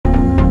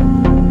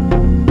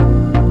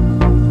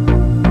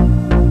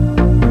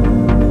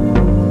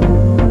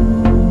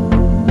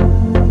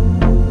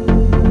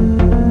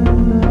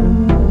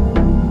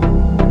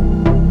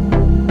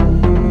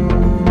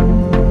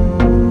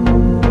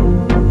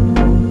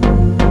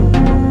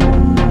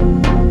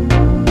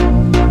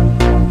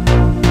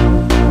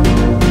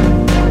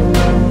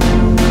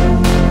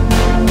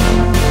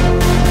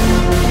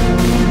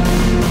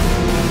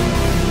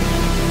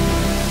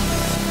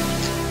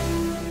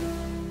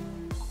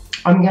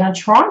going to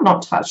try and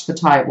not touch the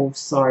table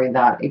so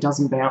that it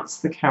doesn't bounce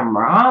the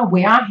camera.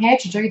 We are here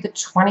to do the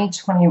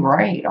 2020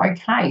 read.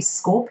 Okay,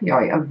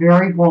 Scorpio, a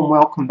very warm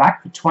welcome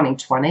back for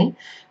 2020.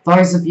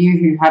 Those of you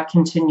who have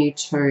continued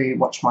to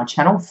watch my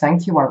channel,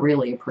 thank you. I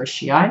really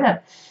appreciate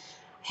it.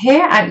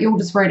 Here at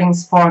Yildiz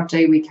Readings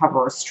 5D, we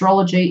cover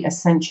astrology,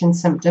 ascension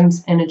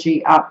symptoms,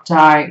 energy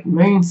update,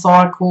 moon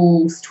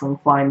cycles, twin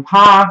flame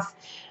path,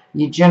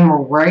 your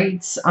general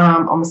reads.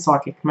 I'm a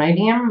psychic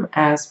medium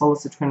as well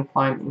as a twin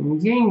flame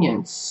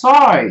union.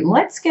 So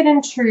let's get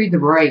into the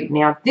read.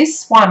 Now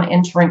this one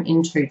entering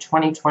into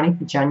 2020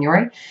 for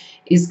January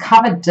is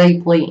covered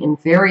deeply in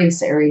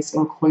various areas,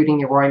 including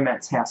your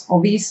romance house.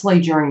 Obviously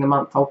during the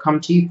month I'll come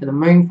to you for the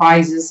moon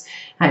phases,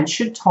 and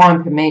should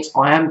time permit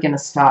I am going to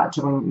start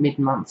doing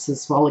mid-months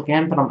as well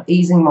again, but I'm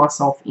easing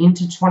myself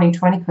into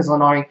 2020 because I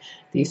know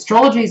the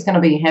astrology is going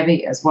to be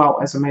heavy as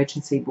well as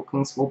emergency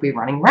bookings will be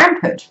running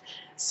rampant.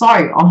 So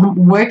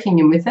I'm working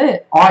in with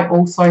it. I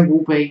also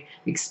will be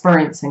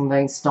experiencing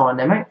these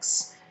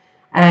dynamics.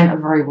 And a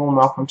very warm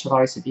welcome to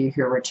those of you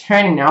who are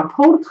returning. Now, I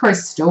pulled a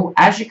crystal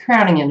as your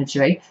crowning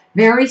energy.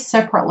 Very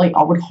separately,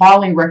 I would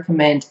highly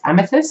recommend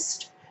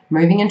amethyst,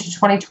 moving into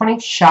 2020,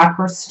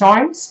 chakra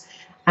stones,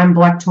 and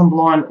black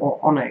tourmaline or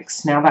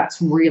onyx. Now,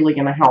 that's really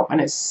going to help. And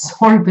it's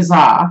so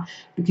bizarre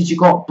because you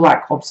got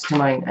black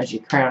obsidian as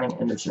your crowning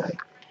energy.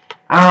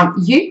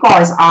 You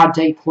guys are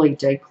deeply,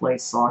 deeply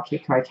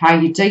psychic, okay?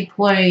 You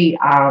deeply,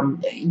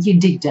 you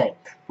dig deep,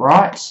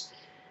 right?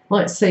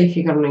 Let's see if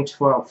you got any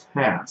 12th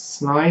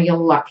house. No, you're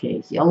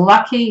lucky. You're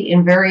lucky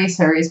in various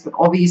areas, but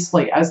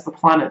obviously as the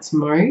planets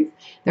move,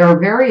 there are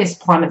various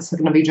planets that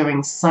are going to be doing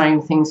the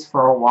same things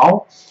for a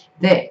while.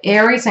 The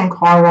Aries and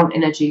Chiron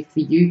energy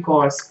for you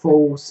guys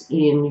falls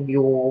in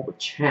your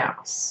which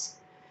house?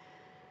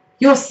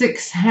 Your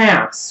 6th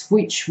house,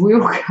 which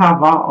we'll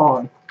cover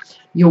on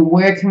your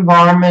work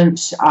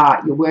environment,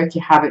 your work,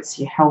 your habits,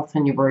 your health,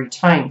 and your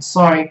routine.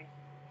 So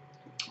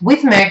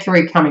with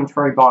Mercury coming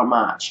through by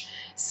March,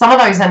 some of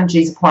those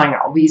energies are playing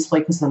out,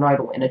 obviously, because the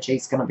nodal energy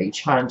is going to be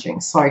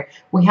changing. So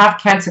we have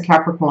Cancer,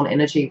 Capricorn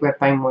energy we've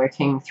been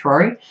working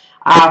through.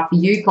 For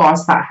you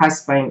guys, that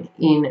has been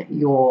in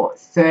your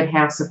 3rd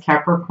house of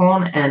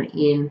Capricorn and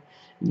in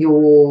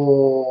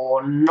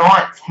your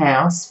 9th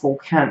house for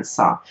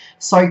Cancer.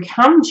 So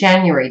come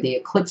January, the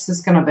eclipse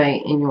is going to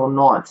be in your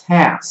 9th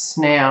house.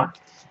 Now,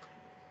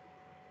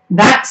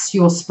 that's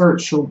your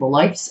spiritual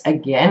beliefs.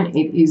 Again,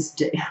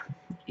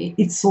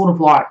 it's sort of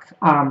like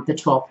the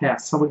 12th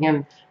house. So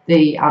again,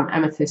 the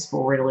amethyst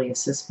will really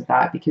assist with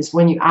that, because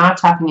when you are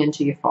tapping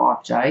into your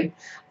 5G,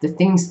 the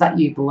things that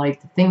you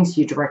believe, the things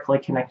you're directly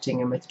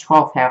connecting, and with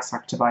 12th house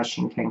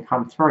activation can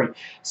come through.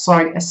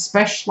 So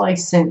especially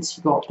since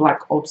you've got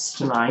black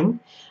obsidian,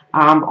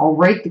 I'll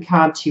read the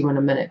card to you in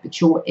a minute, but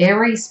your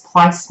Aries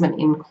placement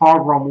in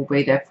Chiron will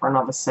be there for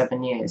another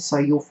 7 years. So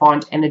you'll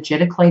find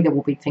energetically there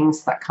will be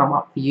things that come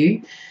up for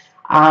you.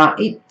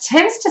 It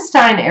tends to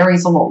stay in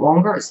Aries a lot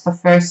longer. It's the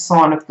first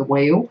sign of the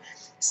wheel.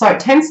 So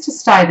it tends to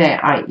stay there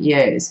 8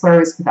 years,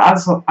 whereas with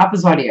other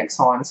zodiac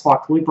signs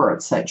like Libra,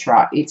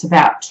 etc., it's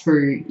about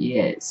 2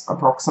 years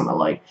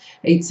approximately.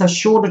 It's a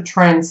shorter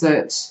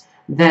transit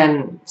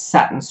than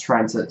Saturn's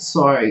transit.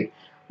 So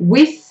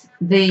with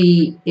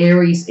the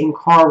Aries in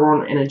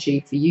Chiron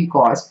energy for you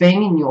guys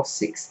being in your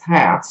 6th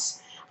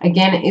house,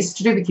 again, it's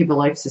to do with your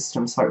belief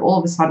system. So all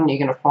of a sudden you're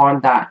going to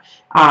find that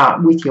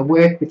with your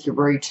work, with your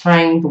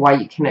routine, the way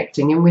you're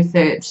connecting in with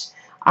it,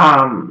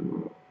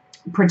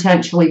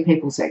 potentially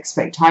people's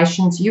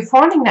expectations, you're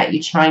finding that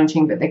you're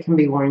changing, but there can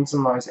be wounds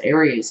in those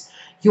areas.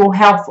 Your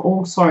health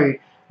also,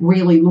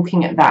 really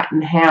looking at that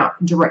and how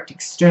direct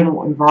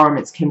external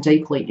environments can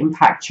deeply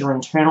impact your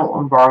internal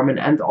environment,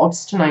 and the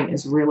obsidian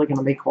is really going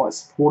to be quite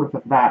supportive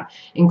of that,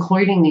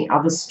 including the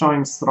other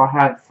stones that I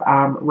have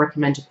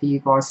recommended for you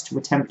guys to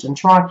attempt and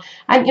try.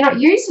 And, you know,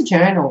 use a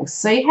journal,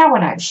 see how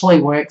it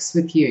actually works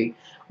with you.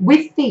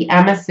 With the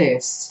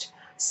amethyst,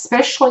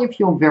 especially if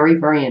you're very,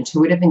 very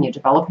intuitive and you're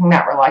developing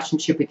that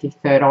relationship with your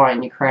 3rd eye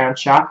and your crown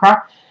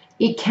chakra,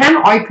 it can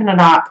open it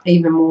up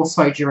even more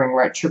so during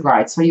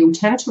retrograde. So you'll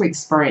tend to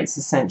experience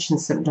ascension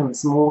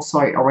symptoms more so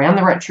around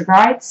the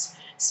retrogrades,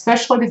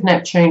 especially with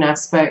Neptune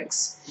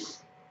aspects,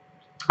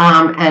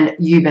 and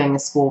you being a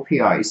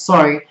Scorpio.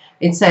 So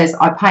it says,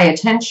 I pay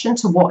attention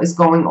to what is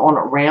going on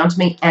around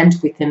me and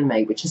within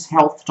me, which is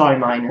health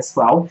domain as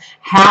well.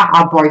 How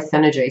are both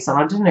energies? And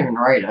I didn't even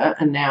read it,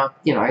 and now,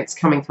 you know, it's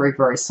coming through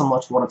very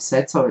similar to what I've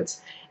said. So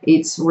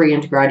it's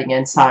reintegrating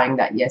and saying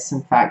that, yes,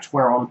 in fact,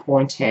 we're on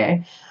point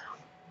here.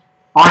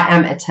 I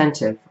am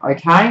attentive,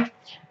 okay?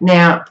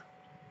 Now,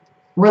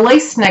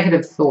 release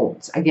negative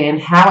thoughts. Again,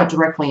 how it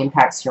directly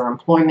impacts your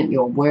employment,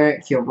 your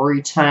work, your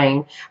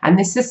routine. And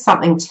this is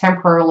something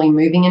temporarily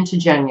moving into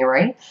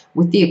January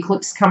with the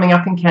eclipse coming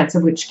up in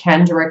Cancer, which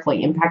can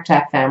directly impact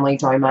our family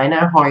domain,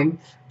 our home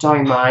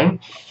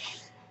domain.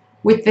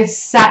 With this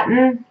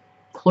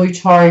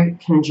Saturn-Pluto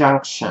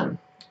conjunction,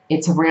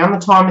 it's around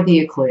the time of the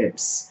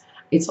eclipse.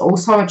 It's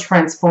also a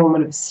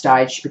transformative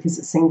stage because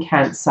it's in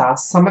Cancer.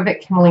 Some of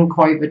it can link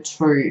over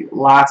to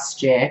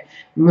last year,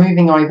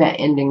 moving over,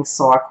 ending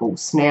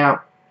cycles.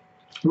 Now,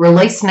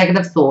 release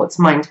negative thoughts,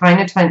 maintain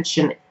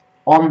attention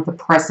on the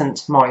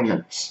present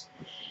moment.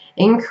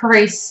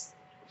 Increase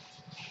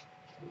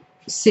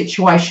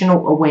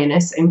situational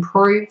awareness,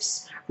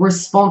 improves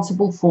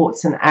responsible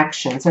thoughts and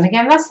actions. And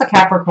again, that's the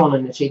Capricorn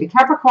energy. The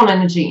Capricorn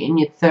energy in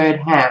your 3rd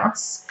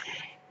house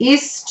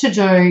is to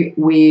do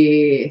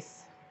with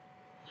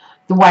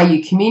the way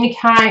you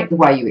communicate, the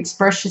way you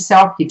express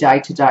yourself, your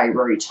day-to-day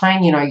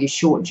routine, you know, your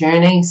short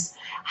journeys.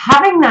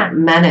 Having that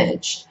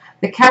managed,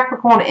 the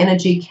Capricorn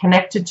energy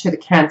connected to the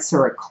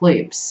Cancer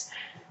eclipse,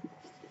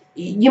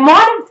 you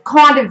might have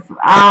kind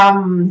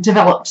of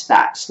developed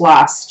that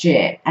last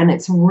year, and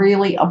it's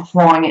really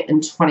applying it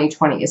in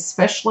 2020,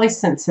 especially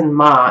since in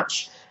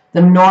March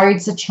the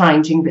nodes are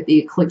changing, but the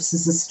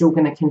eclipses are still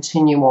going to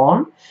continue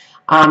on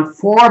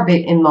for a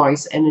bit in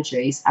those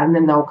energies, and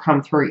then they'll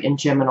come through in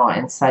Gemini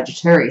and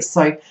Sagittarius.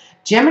 So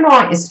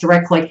Gemini is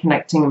directly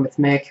connecting with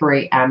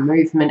Mercury, our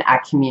movement,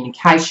 our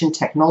communication,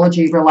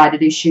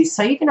 technology-related issues.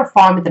 So you're going to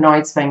find with the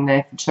nodes being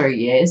there for 2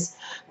 years,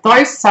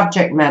 those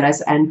subject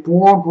matters and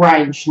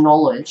broad-range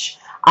knowledge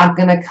are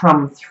going to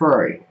come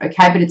through,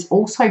 okay? But it's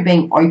also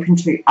being open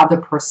to other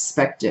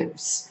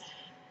perspectives.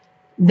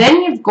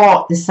 Then you've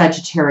got the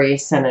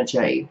Sagittarius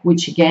energy,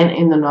 which again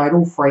in the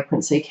nodal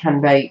frequency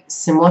can be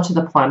similar to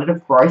the planet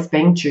of growth,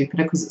 being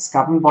Jupiter, because it's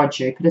governed by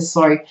Jupiter.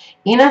 So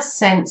in a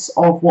sense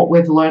of what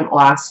we've learned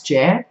last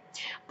year,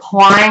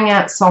 playing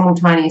out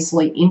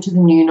simultaneously into the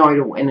new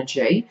nodal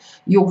energy,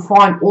 you'll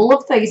find all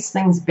of these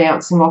things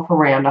bouncing off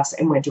around us,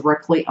 and we're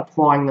directly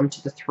applying them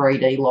to the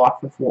 3D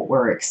life of what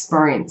we're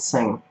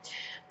experiencing.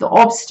 The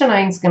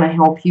obstinate is going to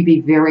help you be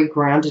very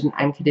grounded and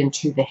anchored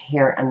into the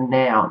here and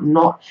now.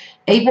 Not,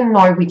 even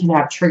though we can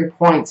have trigger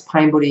points,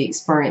 pain body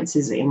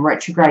experiences in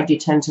retrograde, you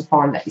tend to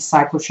find that your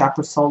sacral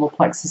chakra, solar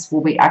plexus will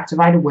be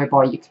activated,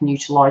 whereby you can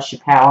utilize your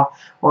power,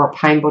 or a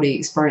pain body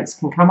experience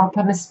can come up,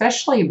 and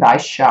especially your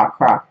base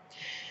chakra.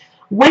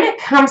 When it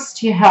comes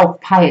to your health,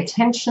 pay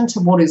attention to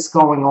what is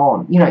going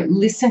on. You know,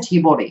 listen to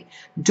your body,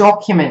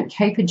 document,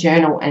 keep a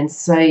journal, and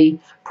see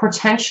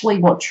potentially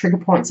what trigger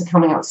points are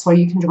coming up, so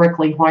you can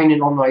directly hone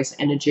in on those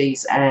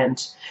energies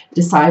and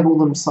disable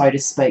them, so to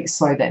speak,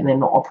 so that they're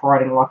not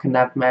operating like a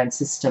navman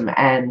system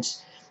and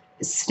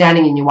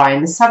standing in your way.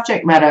 And the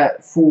subject matter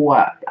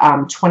for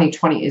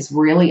 2020 is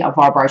really a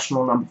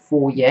vibrational number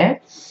 4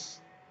 year.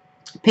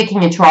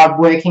 Picking your tribe,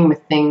 working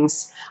with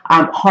things,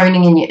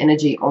 honing in your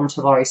energy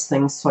onto those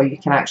things so you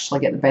can actually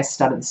get the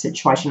best out of the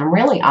situation, and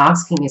really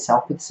asking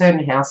yourself with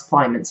certain house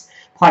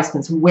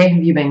placements, where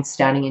have you been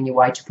standing in your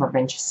way to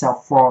prevent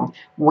yourself from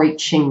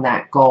reaching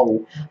that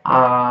goal,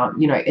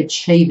 you know,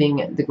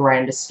 achieving the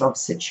grandest of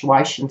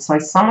situations. So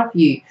some of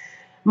you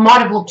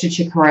might have looked at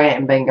your career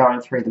and been going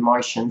through the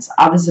motions.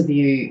 Others of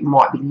you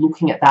might be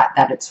looking at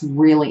that it's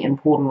really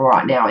important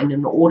right now, and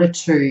in order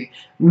to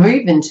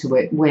move into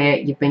it where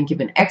you've been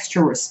given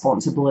extra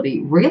responsibility,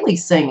 really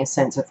seeing a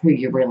sense of who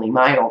you're really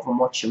made of and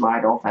what you're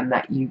made of, and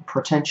that you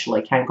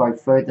potentially can go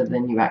further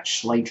than you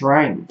actually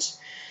dreamed.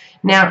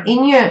 Now,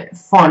 in your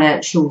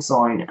financial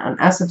zone, and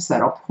as I've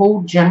said, I've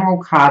pulled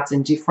general cards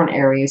in different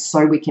areas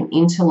so we can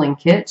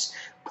interlink it.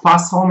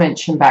 Plus, I'll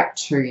mention back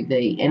to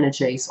the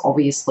energies.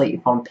 Obviously,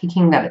 if I'm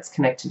picking that it's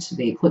connected to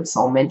the eclipse,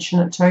 I'll mention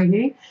it to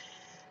you.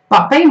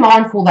 But be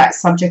mindful that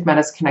subject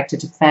matters connected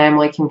to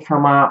family can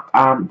come up.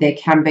 There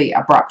can be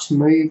abrupt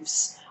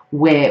moves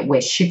where we're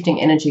shifting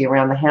energy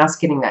around the house,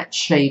 getting that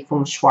chi,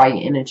 feng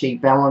shui energy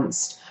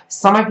balanced.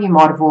 Some of you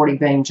might have already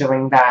been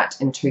doing that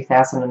in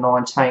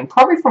 2019,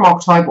 probably from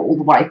October all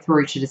the way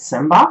through to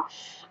December.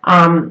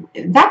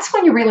 That's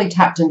when you're really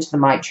tapped into the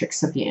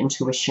matrix of your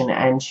intuition,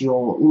 and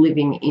you're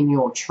living in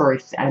your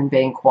truth and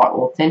being quite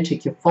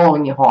authentic. You're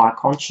following your higher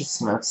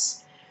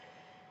consciousness.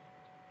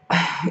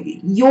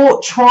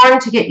 You're trying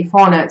to get your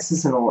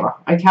finances in order,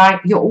 okay?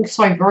 You're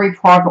also very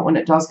private when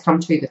it does come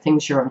to the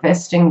things you're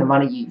investing, the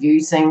money you're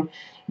using.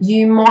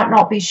 You might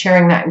not be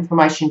sharing that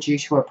information due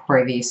to a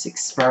previous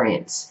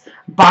experience,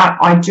 but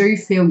I do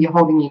feel you're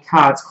holding your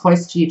cards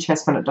close to your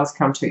chest when it does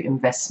come to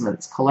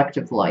investments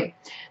collectively.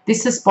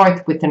 This is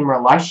both within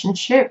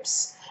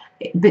relationships,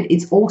 but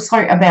it's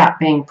also about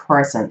being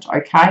present,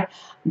 okay?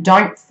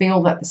 Don't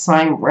feel that the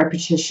same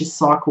repetitious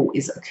cycle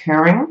is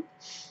occurring.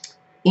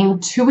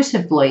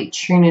 Intuitively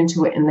tune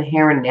into it in the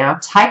here and now.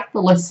 Take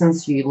the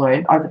lessons you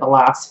learned over the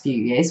last few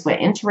years. We're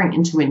entering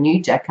into a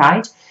new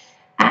decade,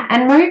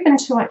 and move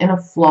into it in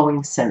a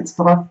flowing sense.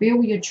 But I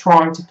feel you're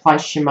trying to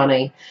place your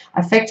money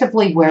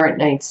effectively where it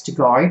needs to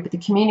go. But the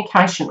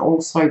communication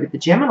also with the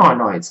Gemini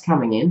nodes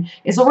coming in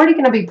is already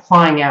going to be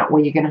playing out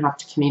where you're going to have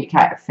to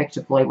communicate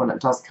effectively when it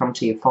does come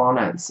to your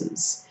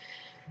finances.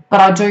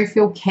 But I do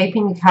feel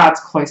keeping your cards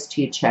close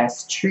to your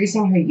chest,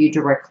 choosing who you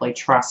directly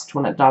trust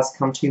when it does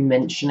come to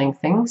mentioning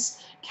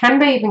things, can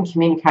be even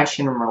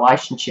communication and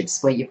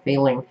relationships where you're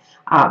feeling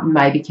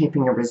maybe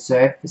keeping a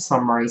reserve for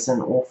some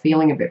reason, or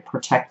feeling a bit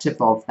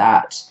protective of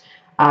that.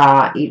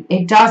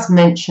 It does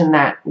mention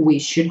that we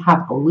should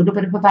have a little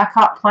bit of a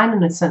backup plan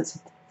in a sense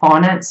of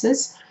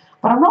finances,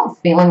 but I'm not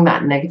feeling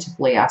that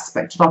negatively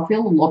aspected. I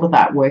feel a lot of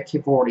that work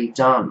you've already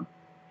done.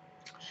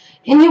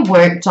 In your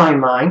work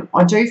domain,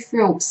 I do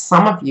feel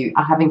some of you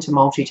are having to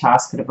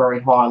multitask at a very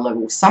high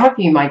level. Some of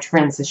you may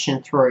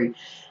transition through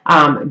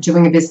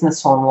doing a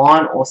business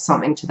online or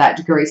something to that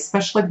degree,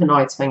 especially with the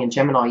nodes being in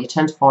Gemini. You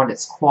tend to find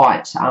it's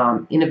quite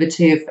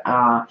innovative.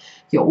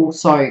 You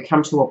also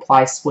come to a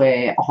place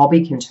where a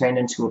hobby can turn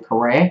into a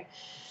career.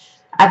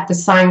 At the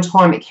same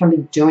time, it can be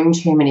doing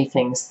too many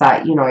things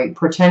that, you know,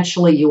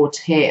 potentially your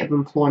tier of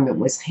employment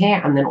was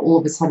here and then all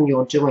of a sudden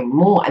you're doing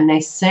more, and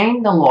they're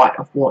seeing the light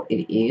of what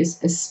it is,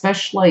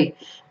 especially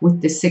with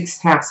the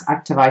 6th house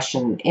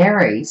activation in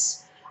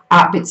Aries,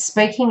 but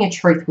speaking a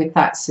truth with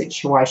that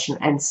situation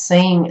and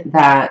seeing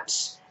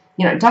that,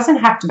 you know, it doesn't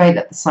have to be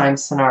that the same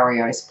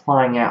scenario is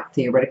playing out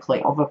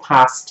theoretically of a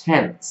past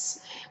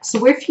tense.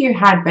 So if you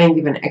had been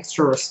given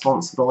extra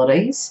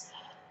responsibilities,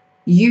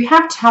 you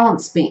have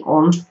talents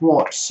beyond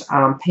what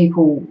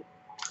people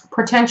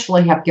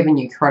potentially have given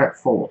you credit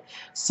for.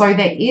 So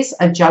there is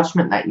a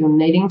judgment that you're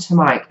needing to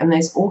make, and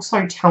there's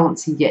also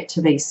talents yet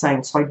to be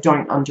seen, so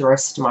don't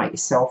underestimate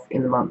yourself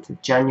in the month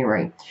of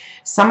January.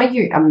 Some of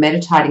you are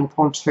meditating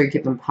upon 2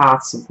 given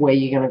paths of where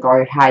you're going to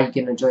go, how you're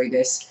going to do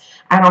this,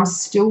 and I'm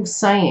still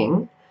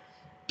seeing,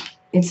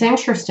 it's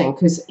interesting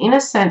because in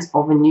a sense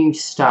of a new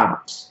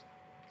start,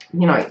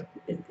 you know,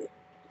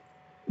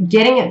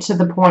 getting it to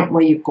the point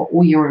where you've got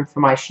all your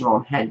information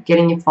on hand,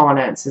 getting your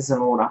finances in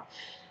order,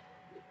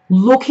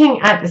 looking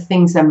at the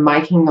things and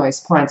making those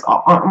plans.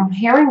 I'm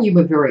hearing you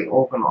were very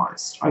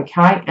organised,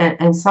 okay?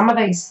 And some of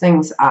these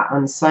things are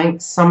unseen,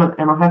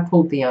 and I have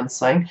pulled the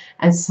unseen,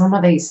 and some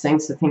of these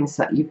things are things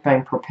that you've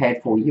been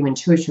prepared for. You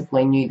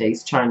intuitively knew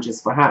these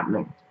changes were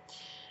happening.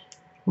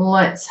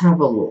 Let's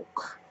have a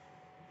look.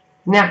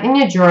 Now, in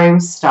your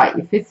dream state,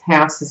 your 5th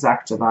house is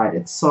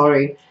activated,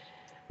 so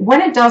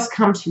when it does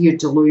come to your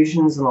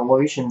delusions and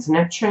illusions,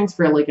 Neptune's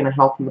really going to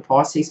help in the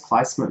Pisces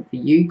placement for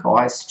you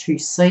guys to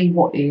see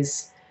what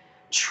is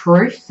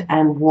truth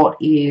and what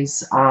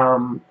is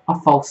a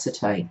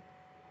falsity.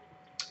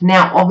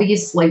 Now,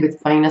 obviously,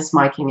 with Venus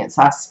making its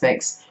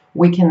aspects,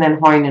 we can then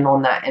hone in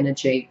on that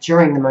energy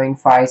during the moon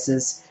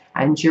phases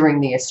and during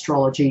the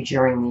astrology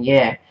during the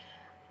year.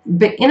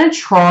 But in a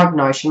tribe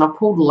notion, I've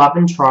pulled love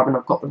and tribe, and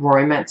I've got the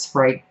romance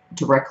read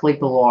directly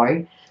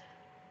below.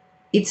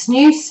 It's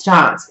new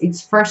starts,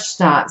 it's fresh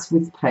starts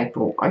with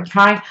people,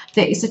 okay?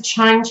 There is a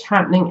change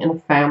happening in a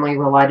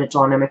family-related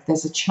dynamic.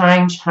 There's a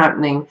change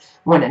happening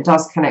when it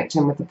does connect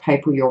in with the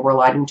people you're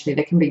relating to.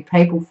 There can be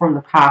people from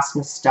the past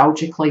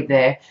nostalgically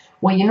there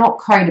where you're not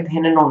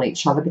codependent on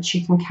each other, but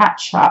you can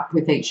catch up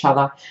with each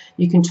other.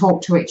 You can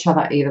talk to each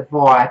other either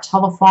via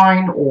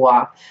telephone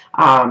or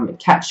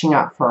catching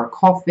up for a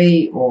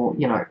coffee, or,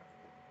 you know,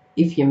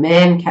 if you're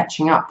men,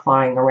 catching up,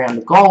 playing around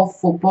the golf,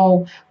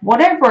 football,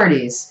 whatever it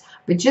is.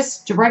 But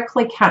just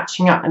directly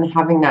catching up and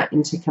having that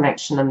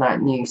interconnection and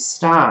that new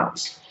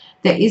start.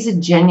 There is a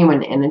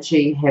genuine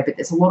energy here, but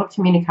there's a lot of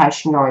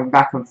communication going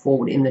back and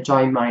forward in the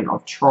domain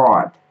of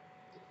tribe.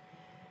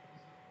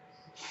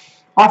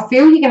 I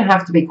feel you're going to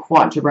have to be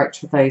quite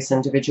direct with these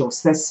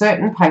individuals. There's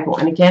certain people,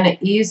 and again,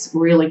 it is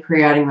really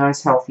creating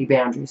those healthy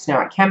boundaries.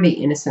 Now, it can be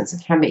innocence,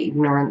 it can be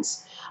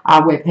ignorance,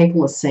 where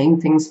people are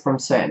seeing things from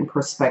certain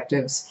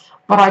perspectives.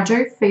 But I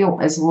do feel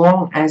as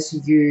long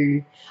as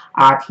you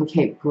can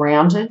keep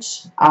grounded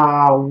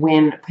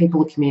when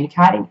people are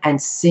communicating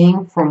and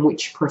seeing from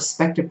which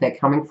perspective they're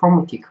coming from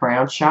with your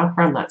crown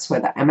chakra, and that's where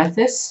the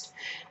amethyst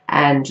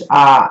and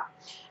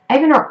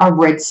even a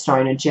red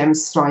stone, a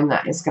gemstone,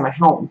 that is going to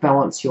help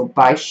balance your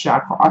base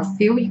chakra. I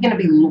feel you're going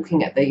to be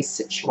looking at these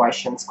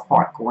situations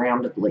quite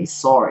groundedly.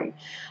 So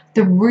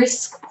the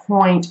risk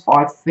point,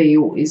 I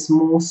feel, is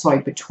more so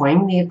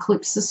between the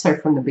eclipses, so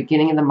from the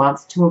beginning of the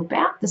month to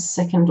about the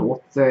 2nd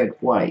or 3rd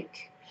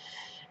week.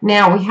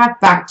 Now, we have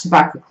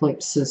back-to-back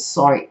eclipses,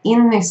 so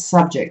in this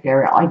subject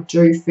area, I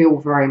do feel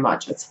very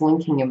much it's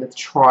linking in with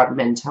tribe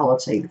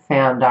mentality, the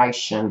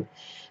foundation,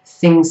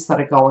 things that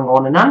are going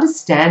on, and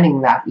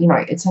understanding that, you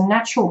know, it's a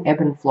natural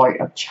ebb and flow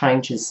of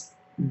changes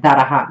that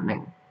are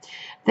happening.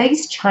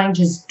 These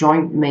changes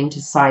don't mean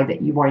to say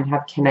that you won't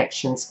have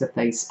connections with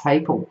these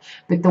people,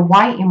 but the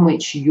way in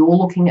which you're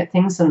looking at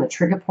things and the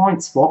trigger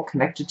points, what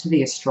connected to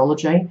the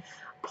astrology,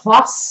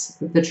 plus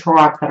the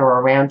tribe that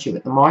are around you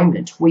at the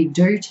moment, we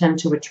do tend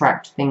to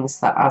attract things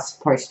that are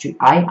supposed to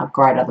A,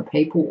 upgrade other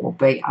people, or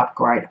B,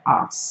 upgrade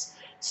us.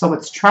 So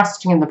it's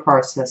trusting in the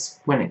process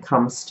when it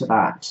comes to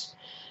that.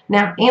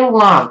 Now, in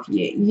love,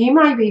 you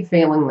may be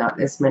feeling that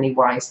there's many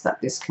ways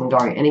that this can go.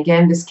 And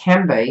again, this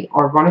can be,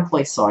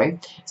 ironically so,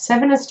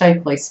 7 is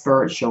deeply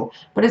spiritual,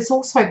 but it's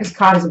also, this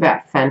card is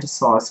about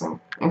fantasizing,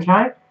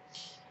 okay?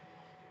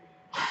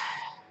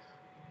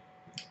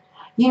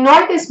 You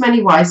know there's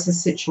many ways the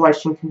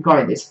situation can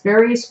go. There's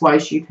various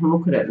ways you can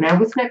look at it. Now,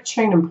 with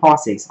Neptune and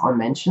Pisces, I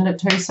mentioned it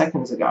 2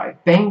 seconds ago,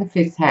 being the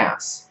 5th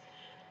house.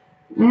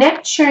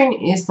 Neptune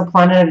is the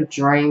planet of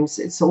dreams.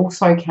 It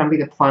also can be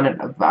the planet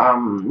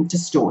of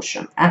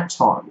distortion at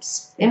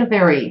times, in a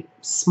very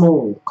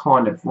small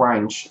kind of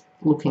range,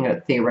 looking at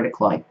it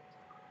theoretically.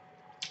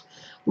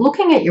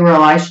 Looking at your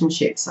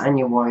relationships and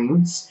your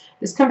wounds,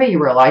 this can be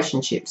your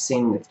relationships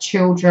in with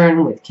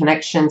children, with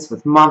connections,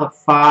 with mother,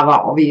 father.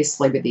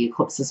 Obviously, with the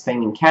eclipses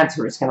being in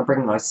Cancer, it's going to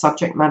bring those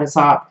subject matters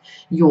up.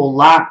 Your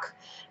luck.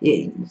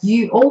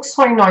 You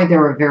also know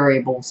there are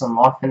variables in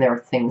life and there are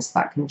things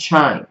that can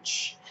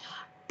change.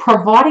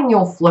 Providing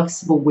you're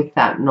flexible with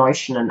that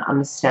notion and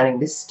understanding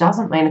this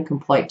doesn't mean a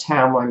complete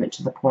tower moment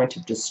to the point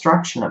of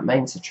destruction. It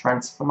means a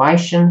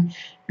transformation,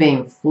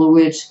 being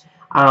fluid,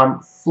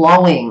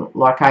 flowing,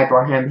 like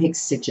Abraham Hicks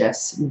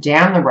suggests,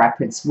 down the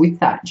rapids with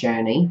that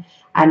journey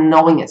and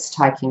knowing it's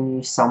taking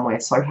you somewhere.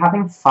 So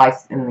having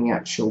faith in the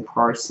actual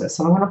process.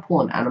 And I'm going to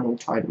pull an animal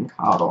totem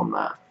card on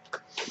that.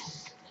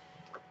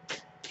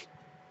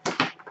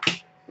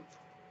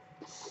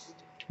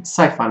 It's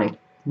so funny.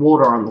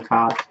 Water on the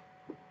card.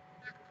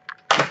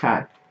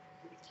 Okay.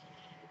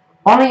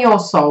 Honor your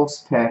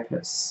soul's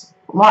purpose.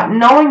 Like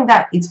knowing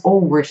that it's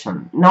all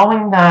written.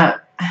 Knowing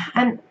that,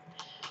 and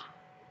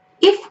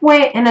if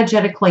we're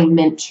energetically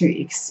meant to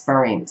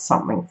experience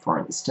something, for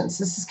instance,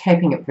 this is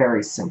keeping it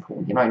very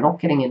simple, you know, not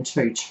getting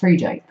into too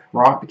deep,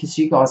 right? Because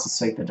you guys are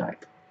super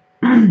deep.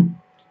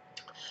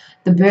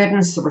 The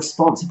burdens, the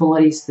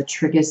responsibilities, the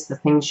triggers, the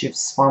things you've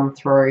swum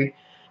through,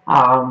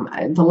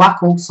 the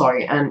luck also,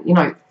 and, you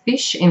know,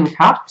 fish in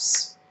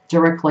cups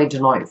directly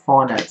denote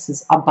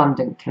finances,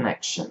 abundant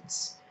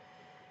connections.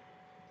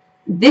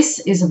 This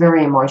is a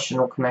very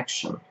emotional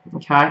connection,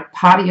 okay?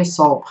 Part of your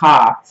soul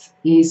path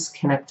is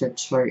connected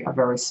to a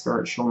very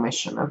spiritual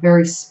mission, a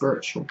very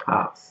spiritual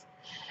path.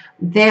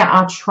 There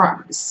are,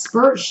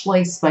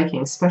 spiritually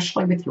speaking,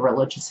 especially with your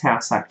religious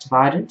house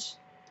activated,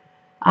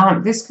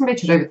 this can be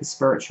to do with the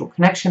spiritual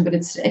connection, but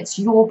it's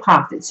your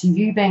path. It's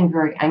you being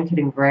very anchored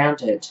and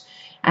grounded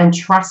and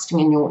trusting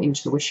in your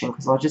intuition,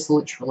 because I just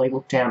literally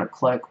looked down at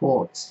Claire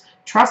Quartz.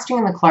 Trusting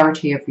in the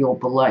clarity of your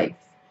belief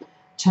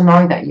to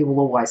know that you will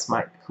always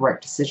make the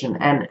correct decision.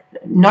 And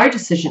no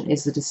decision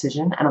is a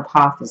decision, and a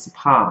path is a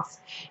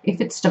path. If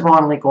it's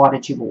divinely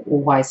guided, you will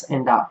always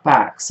end up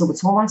back. So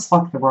it's almost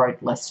like the road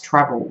less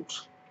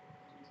travelled.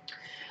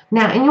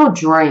 Now, in your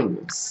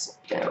dreams,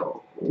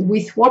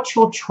 with what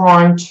you're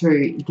trying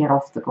to get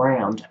off the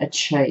ground,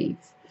 achieve,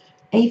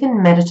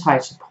 even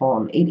meditate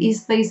upon, it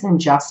is these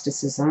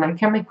injustices, and they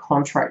can be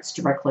contracts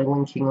directly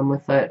linking them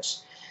with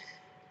it.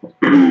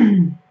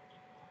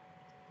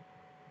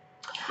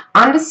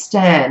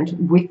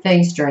 Understand with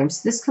these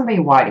dreams, this can be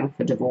waiting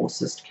for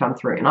divorces to come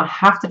through, and I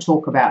have to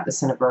talk about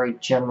this in a very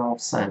general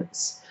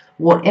sense.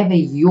 Whatever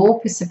your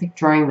specific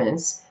dream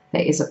is,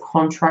 there is a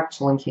contract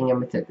linking in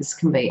with it. This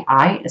can be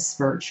a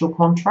spiritual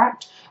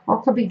contract, or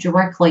it could be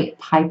directly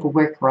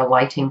paperwork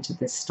relating to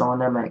this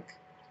dynamic.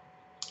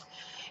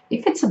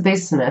 If it's a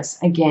business,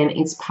 again,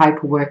 it's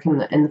paperwork and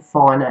the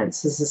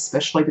finances,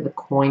 especially with the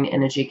coin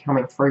energy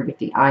coming through with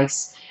the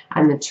ace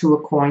and the two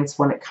of coins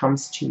when it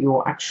comes to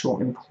your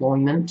actual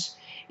employment.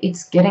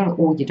 It's getting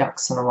all your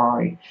ducks in a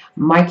row,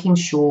 making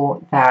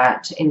sure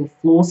that any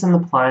flaws in the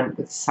plan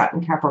with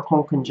Saturn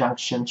Capricorn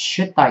conjunction,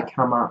 should they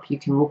come up, you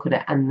can look at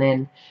it and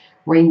then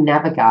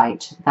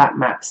re-navigate that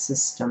map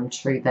system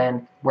to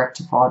then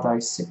rectify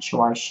those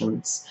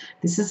situations.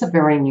 This is a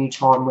very new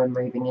time. We're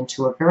moving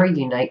into a very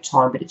unique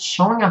time, but it's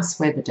showing us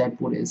where the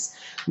deadwood is,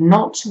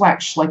 not to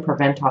actually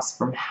prevent us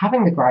from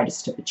having the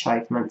greatest of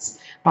achievements,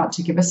 but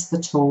to give us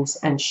the tools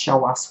and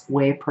show us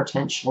where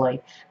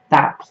potentially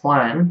that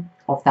plan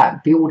of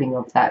that building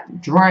of that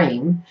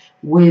dream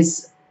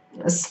was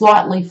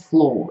slightly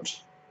flawed.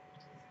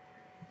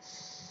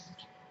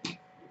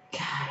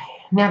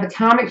 Now, the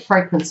karmic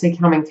frequency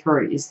coming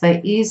through is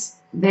there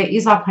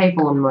is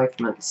upheaval and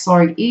movement.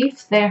 So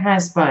if there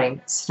has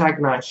been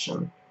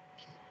stagnation,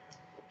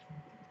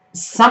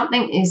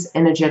 something is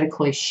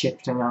energetically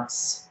shifting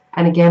us.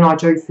 And again, I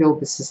do feel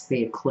this is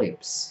the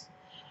eclipse.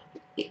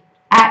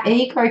 Our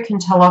ego can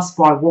tell us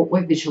by what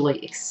we're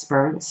visually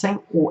experiencing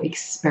or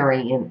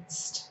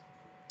experienced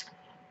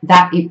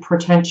that it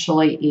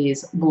potentially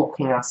is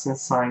blocking us and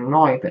saying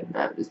no, but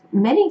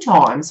many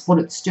times what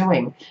it's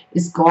doing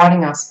is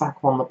guiding us back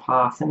on the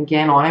path. And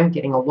again, I am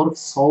getting a lot of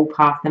soul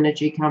path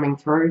energy coming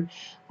through,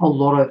 a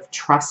lot of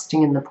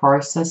trusting in the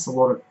process, a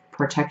lot of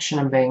protection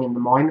and being in the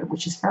moment,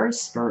 which is very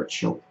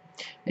spiritual.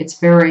 It's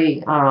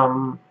very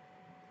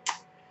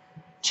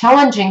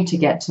challenging to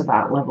get to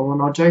that level,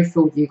 and I do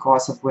feel you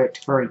guys have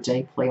worked very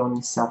deeply on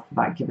yourself for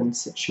that given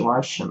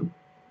situation.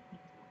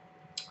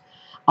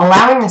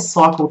 Allowing this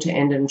cycle to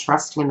end and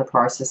trusting in the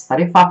process that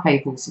if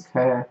upheavals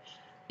occur,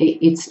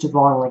 it's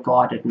divinely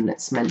guided and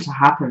it's meant to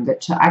happen, but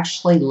to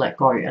actually let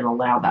go and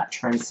allow that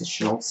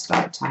transitional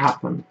state to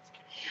happen.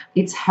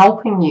 It's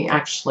helping you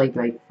actually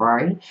be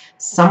free.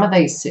 Some of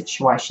these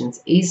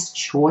situations is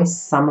choice,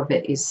 some of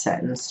it is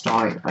set in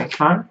stone,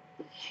 okay?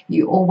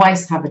 You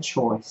always have a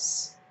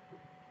choice.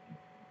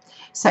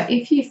 So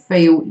if you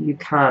feel you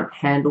can't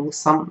handle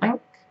something,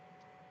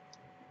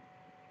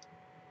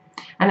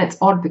 and it's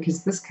odd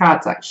because this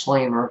card's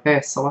actually in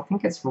reverse, so I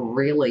think it's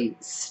really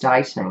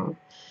stating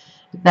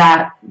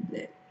that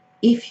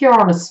if you're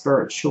on a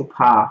spiritual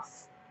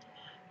path,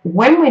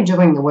 when we're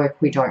doing the work,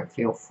 we don't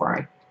feel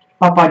free.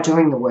 but by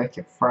doing the work,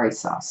 it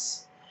frees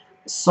us.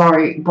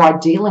 So by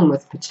dealing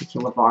with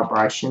particular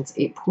vibrations,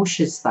 it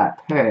pushes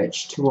that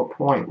purge to a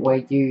point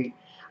where you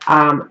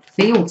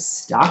feel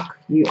stuck,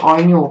 you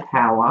own your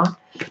power,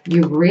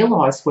 you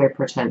realise where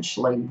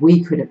potentially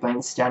we could have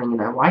been standing in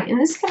our way. And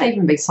this can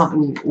even be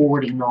something you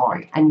already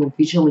know, and you're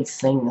visually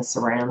seeing this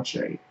around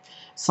you.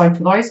 So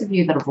for those of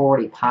you that have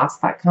already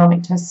passed that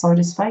karmic test, so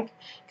to speak,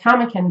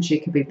 karmic energy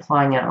could be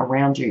playing out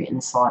around you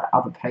inside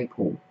other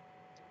people,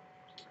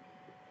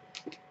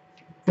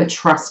 but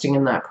trusting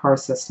in that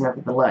process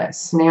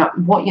nevertheless. Now,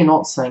 what you're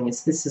not seeing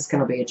is this is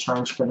going to be a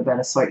change for the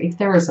better. So if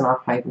there is an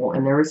upheaval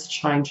and there is a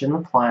change in the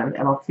plan,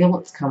 and I feel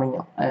it's coming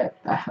up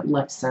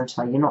left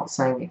center, you're not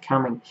seeing it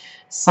coming.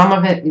 Some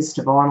of it is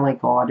divinely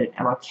guided,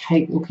 and I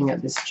keep looking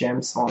at this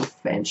gem, so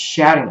I'm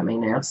shouting at me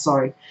now.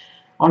 So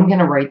I'm going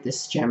to read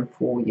this gem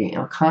for you.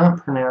 I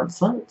can't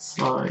pronounce it,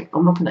 so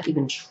I'm not going to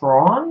even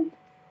try.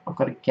 I've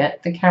got to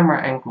get the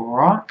camera angle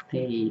right.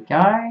 There you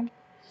go.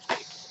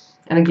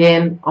 And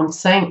again, I'm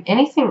saying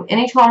anytime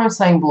I'm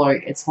saying blue,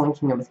 it's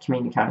linking it with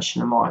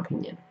communication, in my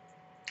opinion.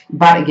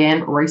 But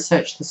again,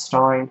 research the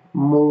stone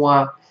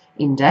more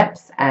in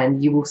depth,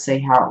 and you will see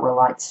how it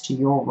relates to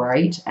your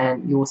read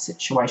and your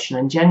situation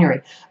in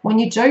January. When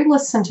you do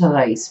listen to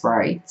these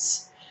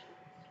reads,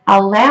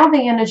 allow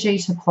the energy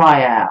to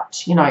play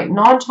out. You know,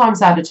 9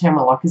 times out of 10,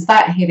 we're like, is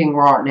that hitting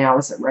right now?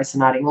 Is it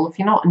resonating? Well, if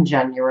you're not in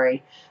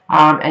January,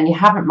 and you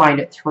haven't made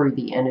it through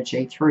the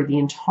energy, through the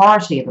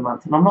entirety of the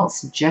month, and I'm not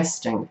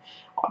suggesting,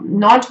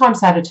 9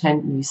 times out of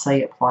 10 you see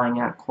it playing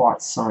out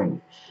quite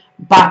soon.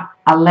 But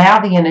allow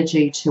the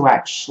energy to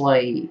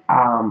actually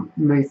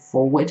move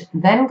forward,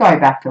 then go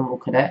back and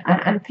look at it,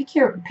 and pick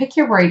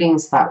your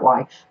readings that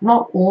way.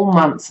 Not all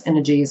months'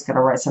 energy is going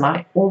to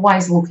resonate.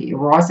 Always look at your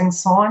rising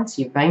signs,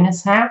 your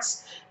Venus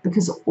house,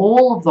 because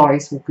all of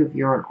those will give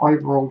you an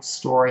overall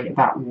story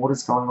about what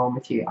is going on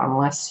with you,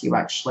 unless you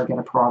actually get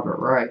a private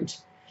read.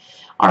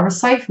 I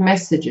receive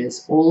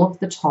messages all of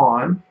the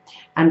time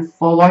and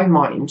follow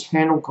my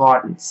internal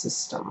guidance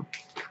system.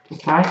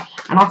 Okay,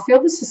 and I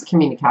feel this is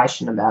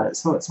communication about it.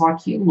 So it's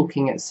like you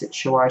looking at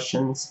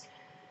situations.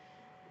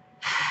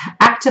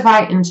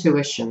 Activate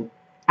intuition.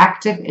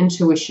 Active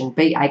intuition.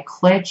 Be a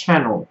clear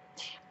channel.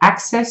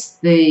 Access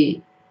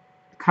the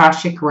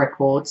Akashic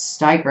records.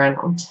 Stay grounded.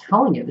 I'm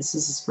telling you, this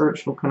is a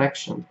spiritual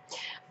connection.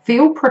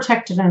 Feel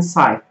protected and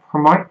safe.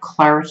 Promote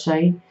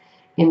clarity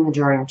in the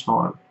dream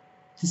time.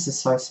 This is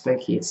so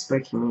spooky. It's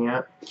spooking me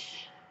out.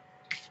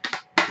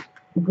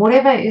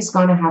 Whatever is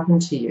going to happen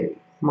to you,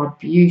 my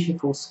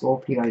beautiful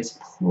Scorpios,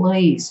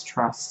 please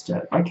trust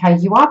it. Okay,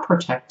 you are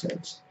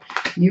protected.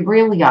 You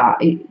really are.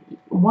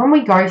 When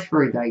we go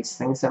through these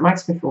things, it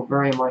makes me feel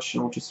very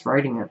emotional just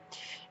reading it.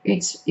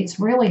 It's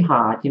really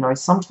hard. You know,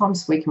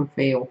 sometimes we can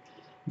feel,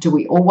 do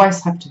we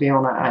always have to be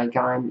on our A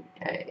game?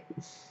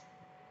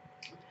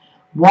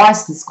 Why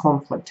is this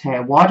conflict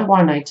here? Why do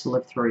I need to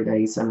live through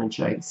these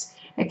energies?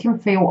 It can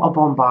feel a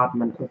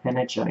bombardment of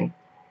energy.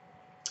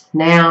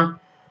 Now,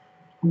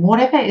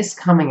 whatever is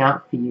coming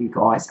up for you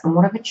guys, and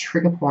whatever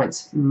trigger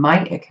points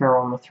may occur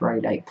on the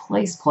 3D,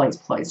 please, please,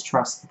 please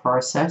trust the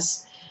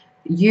process.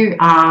 You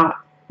are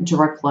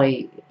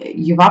directly,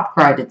 you've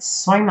upgraded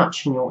so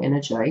much in your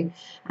energy,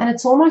 and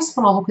it's almost,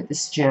 when I look at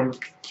this gem,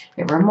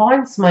 it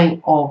reminds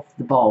me of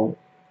the bowl,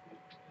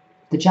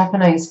 the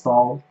Japanese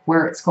bowl,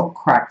 where it's got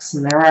cracks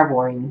and there are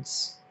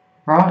wounds,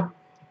 right?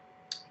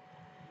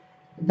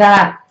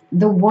 That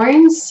the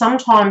wounds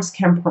sometimes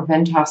can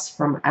prevent us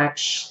from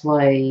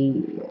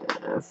actually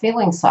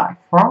feeling safe,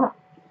 right?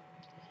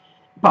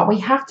 But we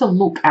have to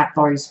look at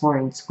those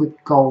wounds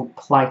with gold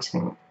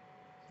plating.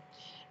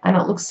 And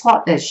it looks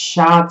like there's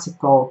shards of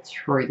gold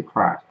through the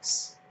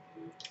cracks.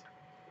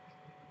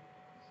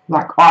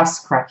 Like ice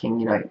cracking,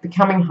 you know,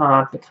 becoming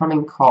hard,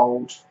 becoming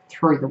cold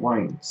through the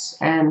wounds.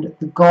 And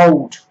the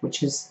gold,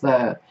 which is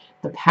the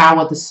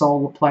power, the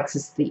solar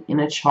plexus, the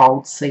inner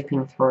child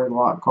seeping through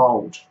like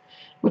gold,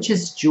 which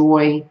is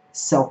joy,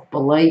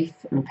 self-belief,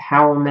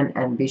 empowerment,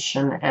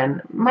 ambition,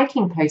 and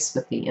making peace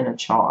with the inner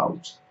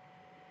child.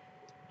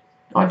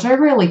 I do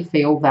really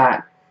feel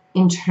that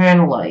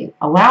internally,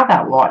 allow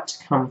that light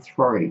to come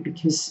through,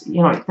 because,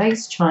 you know,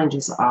 these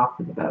changes are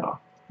for the better,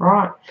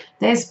 right?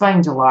 There's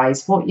been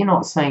delays. What you're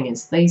not seeing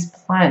is these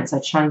plans are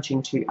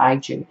changing to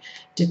aid you.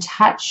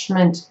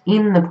 Detachment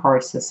in the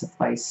process of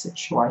these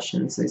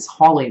situations is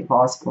highly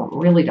advisable.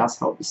 It really does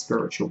help the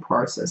spiritual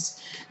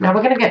process. Now,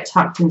 we're going to get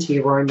tucked into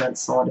your romance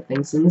side of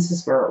things, and this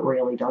is where it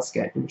really does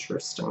get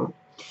interesting.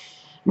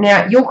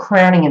 Now, your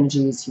crowning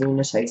energy is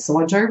unity.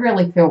 So I do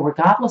really feel,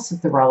 regardless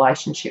of the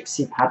relationships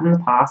you've had in the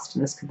past,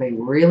 and this could be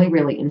really,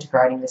 really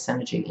integrating this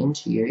energy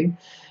into you,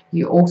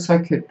 you also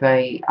could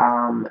be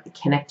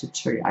connected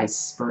to a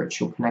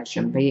spiritual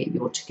connection, be it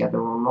you're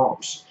together or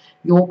not.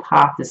 Your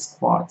path is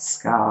quite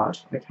scarred,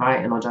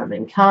 okay? And I don't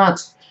mean can't,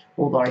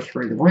 although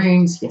through the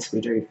wounds, yes,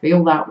 we do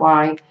feel that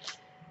way.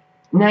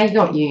 Now you've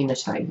got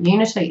unity.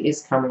 Unity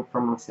is coming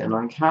from within,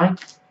 okay?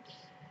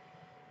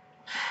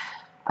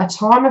 A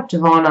time of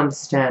divine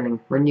understanding,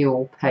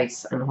 renewal,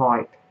 peace, and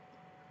hope.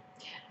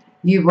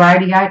 You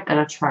radiate and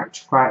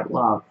attract great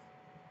love.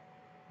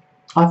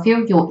 I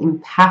feel your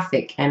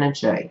empathic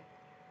energy,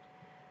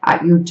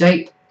 your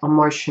deep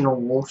emotional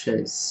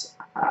waters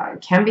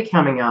can be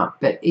coming up,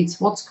 but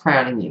it's what's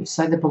crowding you.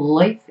 So the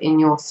belief in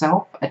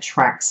yourself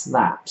attracts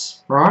that,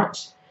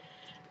 right?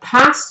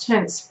 Past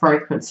tense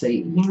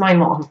frequency, you may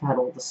not have had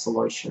all the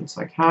solutions,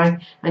 okay?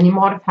 And you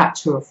might have had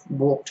to have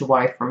walked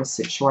away from a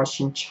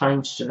situation,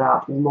 changed it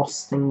up,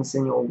 lost things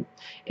in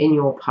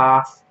your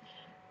path.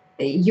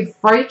 You've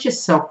freed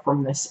yourself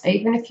from this.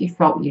 Even if you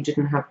felt you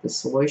didn't have the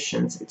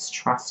solutions, it's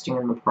trusting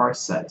in the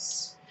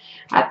process.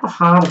 At the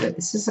heart of it,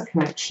 this is a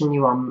connection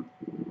you are,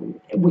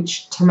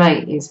 which to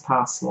me is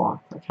past life,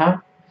 okay?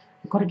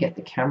 I've got to get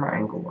the camera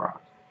angle right.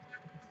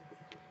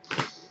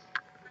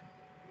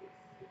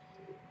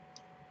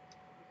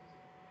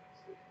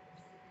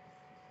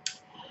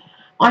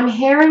 I'm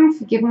hearing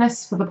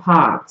forgiveness for the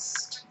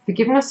past.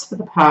 Forgiveness for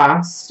the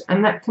past,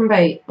 and that can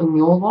be in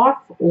your life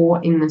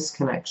or in this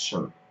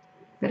connection.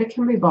 But it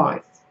can be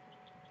both.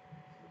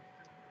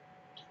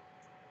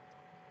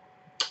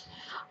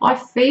 I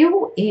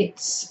feel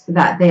it's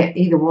that they're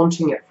either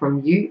wanting it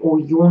from you or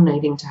you're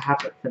needing to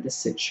have it for the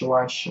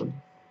situation.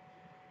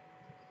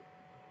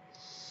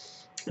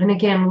 And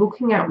again,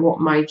 looking at what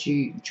made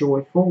you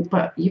joyful,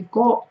 but you've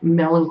got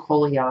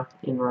melancholia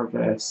in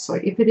reverse. So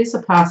if it is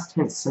a past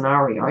tense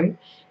scenario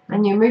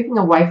and you're moving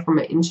away from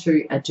it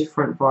into a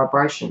different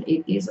vibration,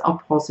 it is a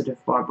positive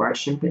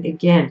vibration. But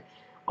again,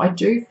 I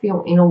do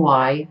feel in a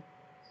way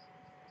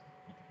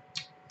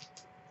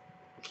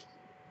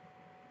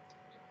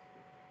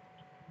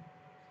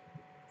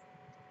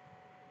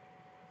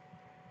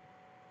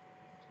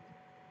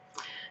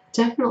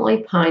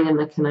definitely pain in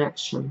the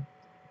connection.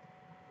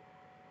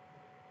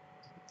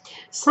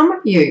 Some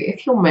of you,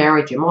 if you're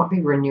married, you might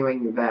be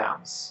renewing your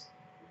vows.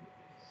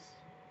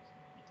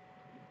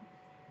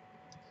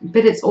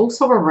 But it's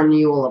also a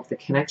renewal of the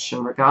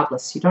connection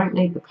regardless. You don't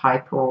need the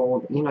paper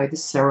or, you know, the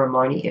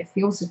ceremony. It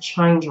feels a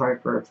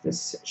changeover of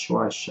this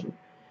situation.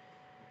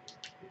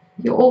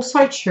 You're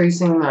also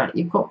choosing that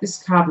you've got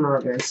this card in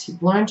reverse.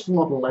 You've learned a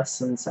lot of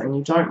lessons and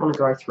you don't want to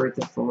go through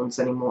the thorns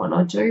anymore. And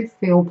I do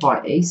feel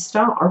by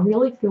Easter, I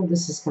really feel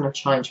this is going to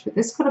change. But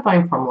this could have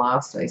been from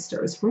last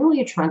Easter. It's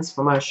really a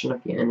transformation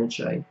of your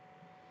energy.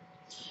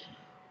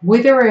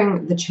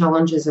 Withering the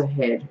challenges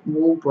ahead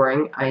will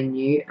bring a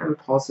new and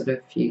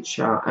positive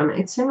future. And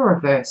it's in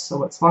reverse,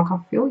 so it's like I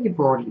feel you've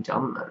already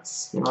done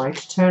this, you know,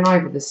 to turn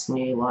over this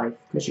new life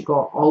because you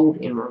got old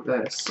in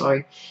reverse.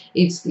 So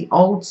it's the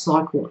old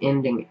cycle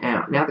ending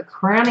out. Now, the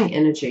crowning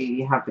energy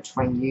you have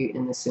between you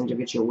and this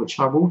individual, which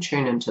I will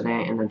tune into their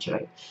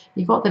energy,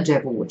 you've got the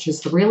devil, which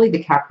is really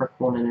the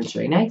Capricorn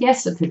energy. Now,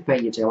 yes, it could be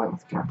you're dealing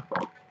with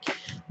Capricorn.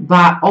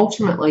 But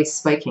ultimately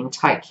speaking,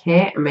 take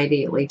care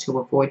immediately to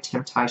avoid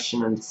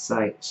temptation and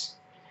deceit.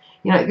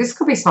 You know, this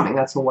could be something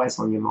that's always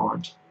on your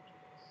mind.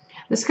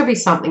 This could be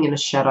something in a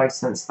shadow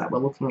sense that we're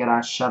looking at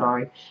our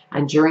shadow.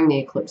 And during the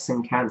eclipse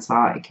in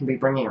Cancer, it can be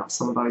bringing up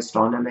some of those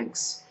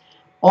dynamics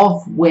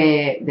of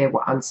where there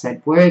were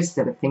unsaid words,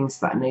 there were things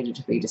that needed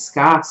to be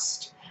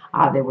discussed,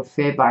 there were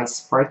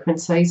fear-based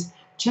frequencies.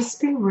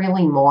 Just be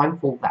really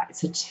mindful that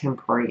it's a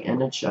temporary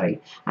energy.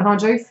 And I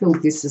do feel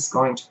this is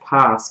going to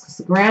pass because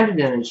the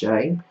grounded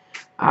energy,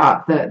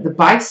 the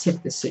base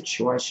of the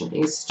situation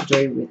is to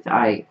do with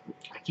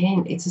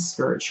again, it's a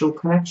spiritual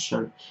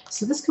connection.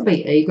 So this could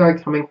be ego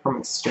coming from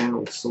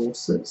external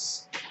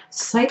sources.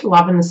 Seek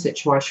love in the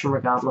situation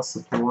regardless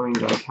of the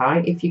wound,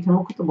 okay? If you can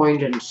look at the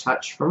wound and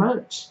detach from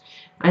it.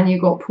 And you've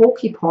got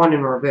porcupine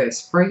in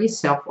reverse. Free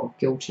yourself of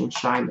guilt and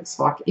shame. It's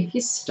like if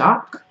you're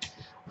stuck,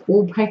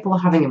 all people are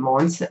having a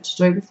mindset to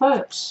do with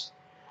it.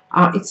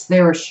 It's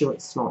their issue,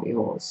 it's not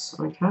yours.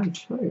 Okay,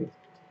 too.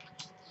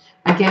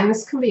 Again,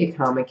 this can be a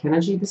karmic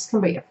energy. This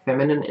can be a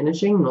feminine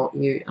energy, not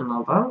you,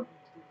 another.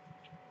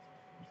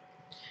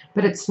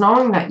 But it's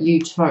knowing that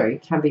you, too,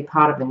 can be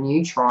part of a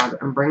new tribe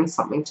and bring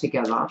something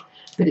together.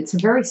 But it's a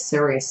very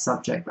serious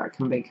subject that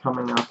can be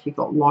coming up. You've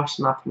got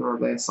lighten up in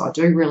reverse. I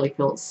do really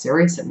feel it's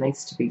serious. It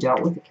needs to be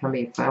dealt with. It can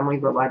be a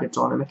family-related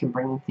dynamic and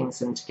bringing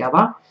things in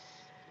together.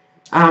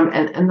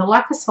 And the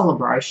lack of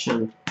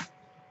celebration.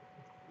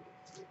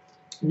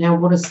 Now,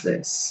 what is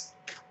this?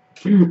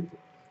 Okay,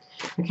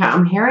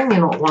 I'm hearing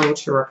you're not wanting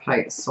to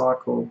repeat a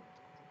cycle.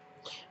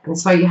 And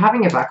so you're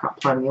having a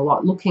backup plan. You're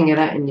like looking at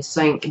it and you're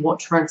seeing what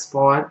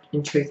transpired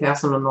in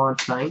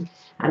 2019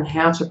 and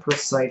how to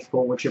proceed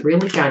forward. You're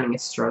really gaining a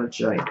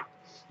strategy.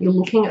 You're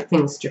looking at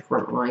things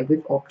differently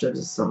with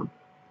optimism.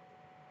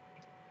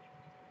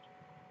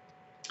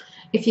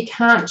 If you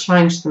can't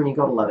change them, you've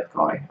got to let it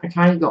go.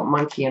 Okay, you've got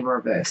monkey in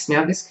reverse.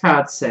 Now, this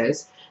card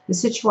says the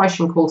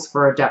situation calls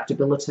for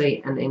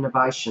adaptability and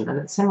innovation, and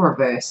it's in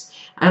reverse.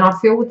 And I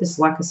feel with this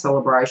lack of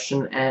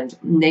celebration and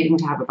needing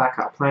to have a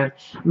backup plan,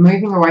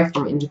 moving away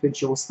from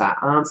individuals that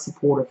aren't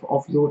supportive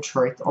of your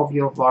truth, of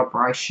your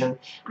vibration,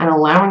 and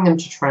allowing them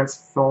to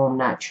transform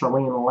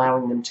naturally and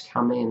allowing them to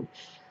come in.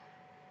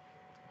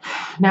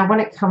 Now,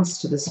 when it comes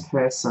to this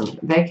person,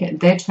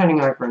 they're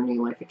turning over a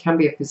new leaf. It can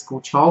be a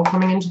physical child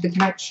coming into the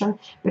connection,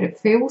 but it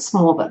feels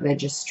more that they're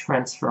just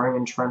transferring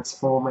and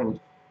transforming.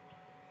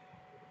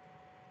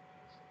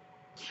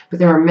 But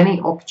there are many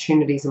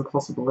opportunities and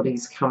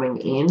possibilities coming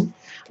in.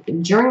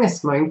 During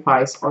this moon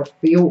phase, I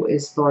feel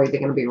as though they're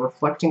going to be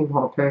reflecting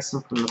upon a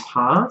person from the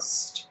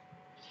past.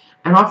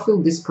 And I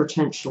feel this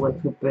potentially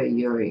could be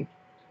you.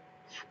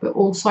 But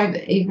also,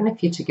 that even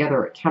if you're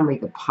together, it can be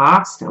the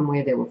past and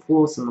where there were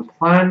flaws in the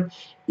plan.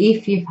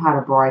 If you've had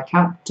a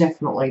breakup,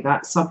 definitely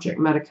that subject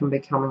matter can be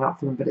coming up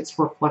for them, but it's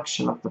a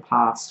reflection of the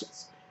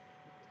past.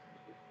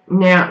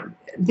 Now,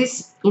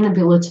 this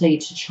inability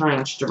to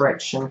change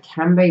direction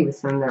can be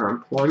within their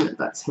employment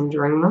that's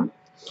hindering them.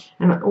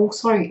 And it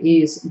also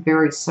is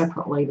very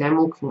separately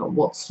them looking at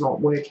what's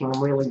not working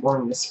and really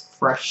wanting this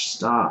fresh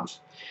start.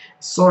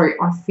 So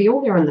I feel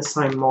they're in the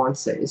same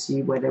mindset as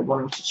you, where they're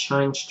wanting to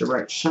change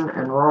direction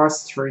and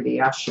rise through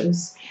the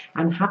ashes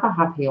and have a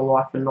happier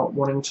life, and not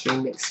wanting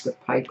to mix with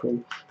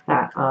people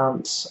that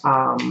aren't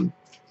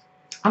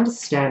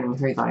understanding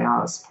who they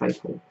are as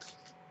people.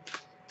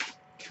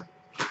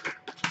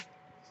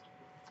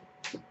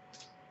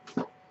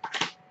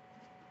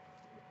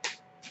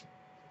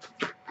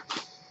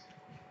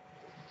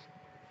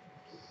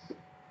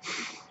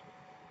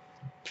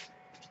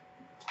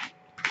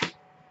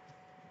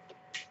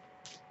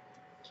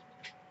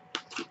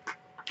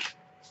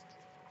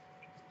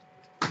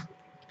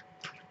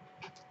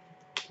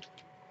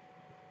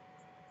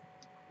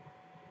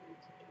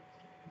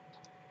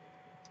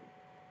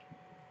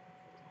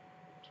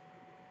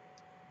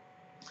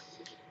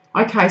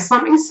 Okay,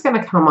 something's going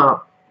to come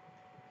up.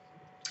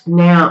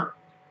 Now,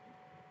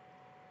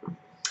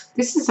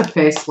 this is a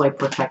fiercely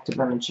protective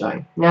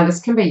energy. Now,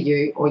 this can be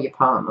you or your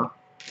partner.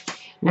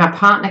 Now,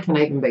 partner can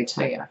even be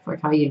TF,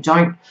 okay? You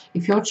don't,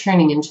 if you're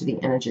tuning into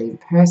the energy, the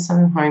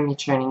person whom you're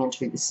tuning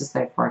into, this is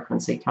their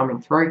frequency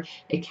coming through.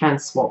 It can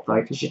swap,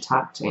 though, because you're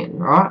tapped in,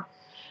 right?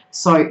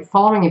 So,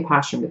 following your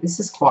passion, but this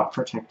is quite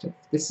protective.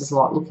 This is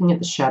like looking at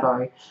the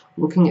shadow,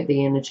 looking at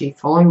the energy,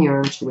 following your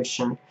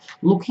intuition,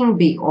 looking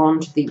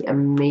beyond the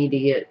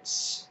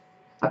immediate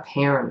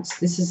appearance.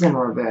 This is in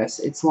reverse.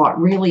 It's like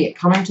really it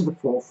coming to the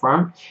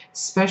forefront,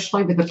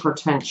 especially with the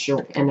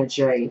potential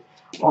energy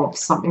of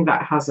something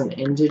that hasn't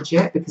ended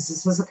yet, because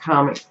this is a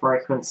karmic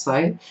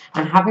frequency,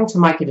 and having to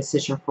make a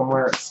decision from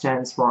where it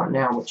stands right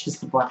now, which is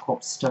the Black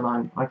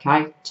Obstinate,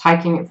 okay?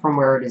 Taking it from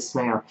where it is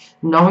now.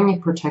 Knowing you're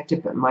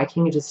protected, but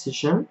making a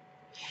decision,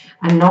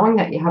 and knowing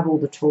that you have all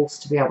the tools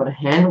to be able to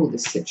handle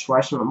this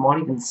situation that might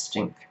even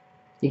stink.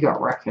 You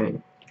got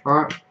Raccoon,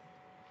 alright?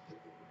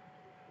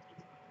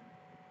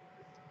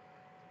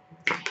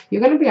 You're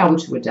going to be able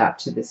to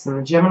adapt to this, and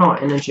the Gemini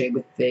energy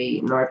with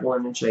the Noble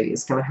energy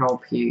is going to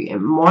help you. It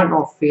might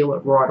not feel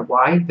it right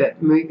away,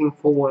 but moving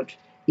forward,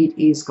 it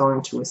is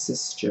going to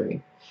assist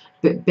you.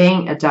 But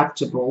being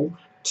adaptable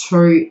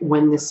to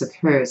when this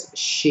occurs,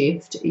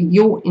 shift,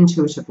 you'll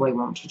intuitively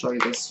want to do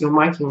this. You're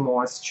making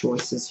wise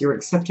choices. You're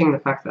accepting the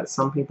fact that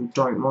some people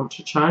don't want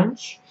to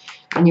change,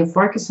 and you're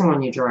focusing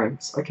on your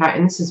dreams, okay?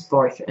 And this is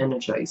both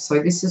energies.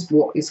 So this is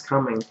what is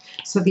coming.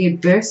 So the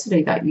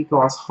adversity that you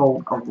guys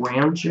hold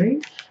around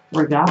you,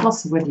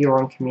 regardless of whether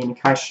you're in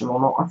communication or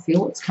not, I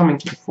feel it's coming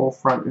to the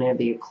forefront near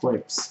the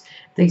eclipse.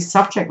 These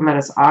subject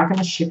matters are going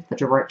to shift the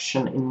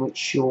direction in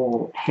which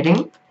you're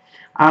heading.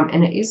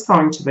 And it is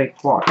going to be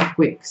quite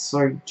quick,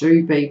 so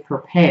do be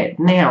prepared.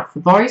 Now, for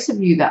those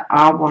of you that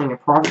are wanting a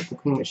private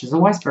booking, which is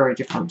always very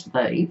different to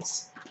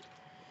these,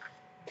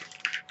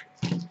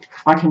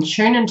 I can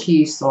tune into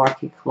you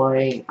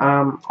psychically.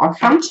 I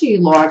come to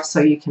you live so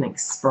you can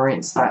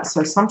experience that.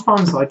 So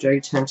sometimes I do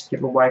tend to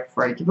give away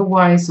free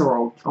giveaways,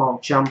 or I'll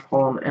jump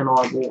on and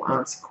I will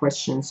answer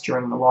questions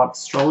during the live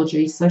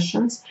astrology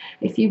sessions.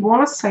 If you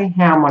want to see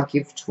how my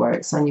gift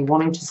works and you're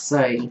wanting to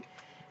see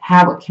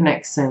how it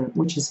connects in,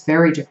 which is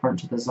very different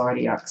to the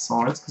zodiac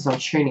signs, because I'm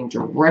tuning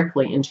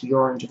directly into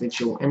your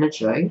individual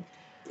energy,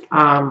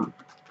 come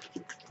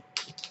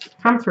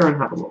through and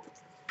have a look.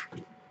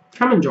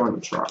 Come and join the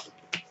tribe.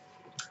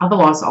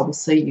 Otherwise, I will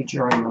see you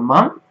during the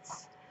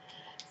month.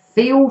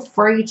 Feel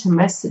free to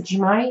message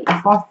me.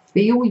 If I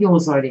feel your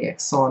zodiac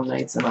sign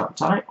needs an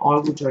update, I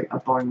will do a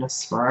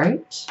bonus for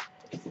it.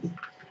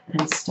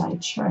 And stay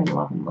tuned.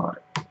 Love and light.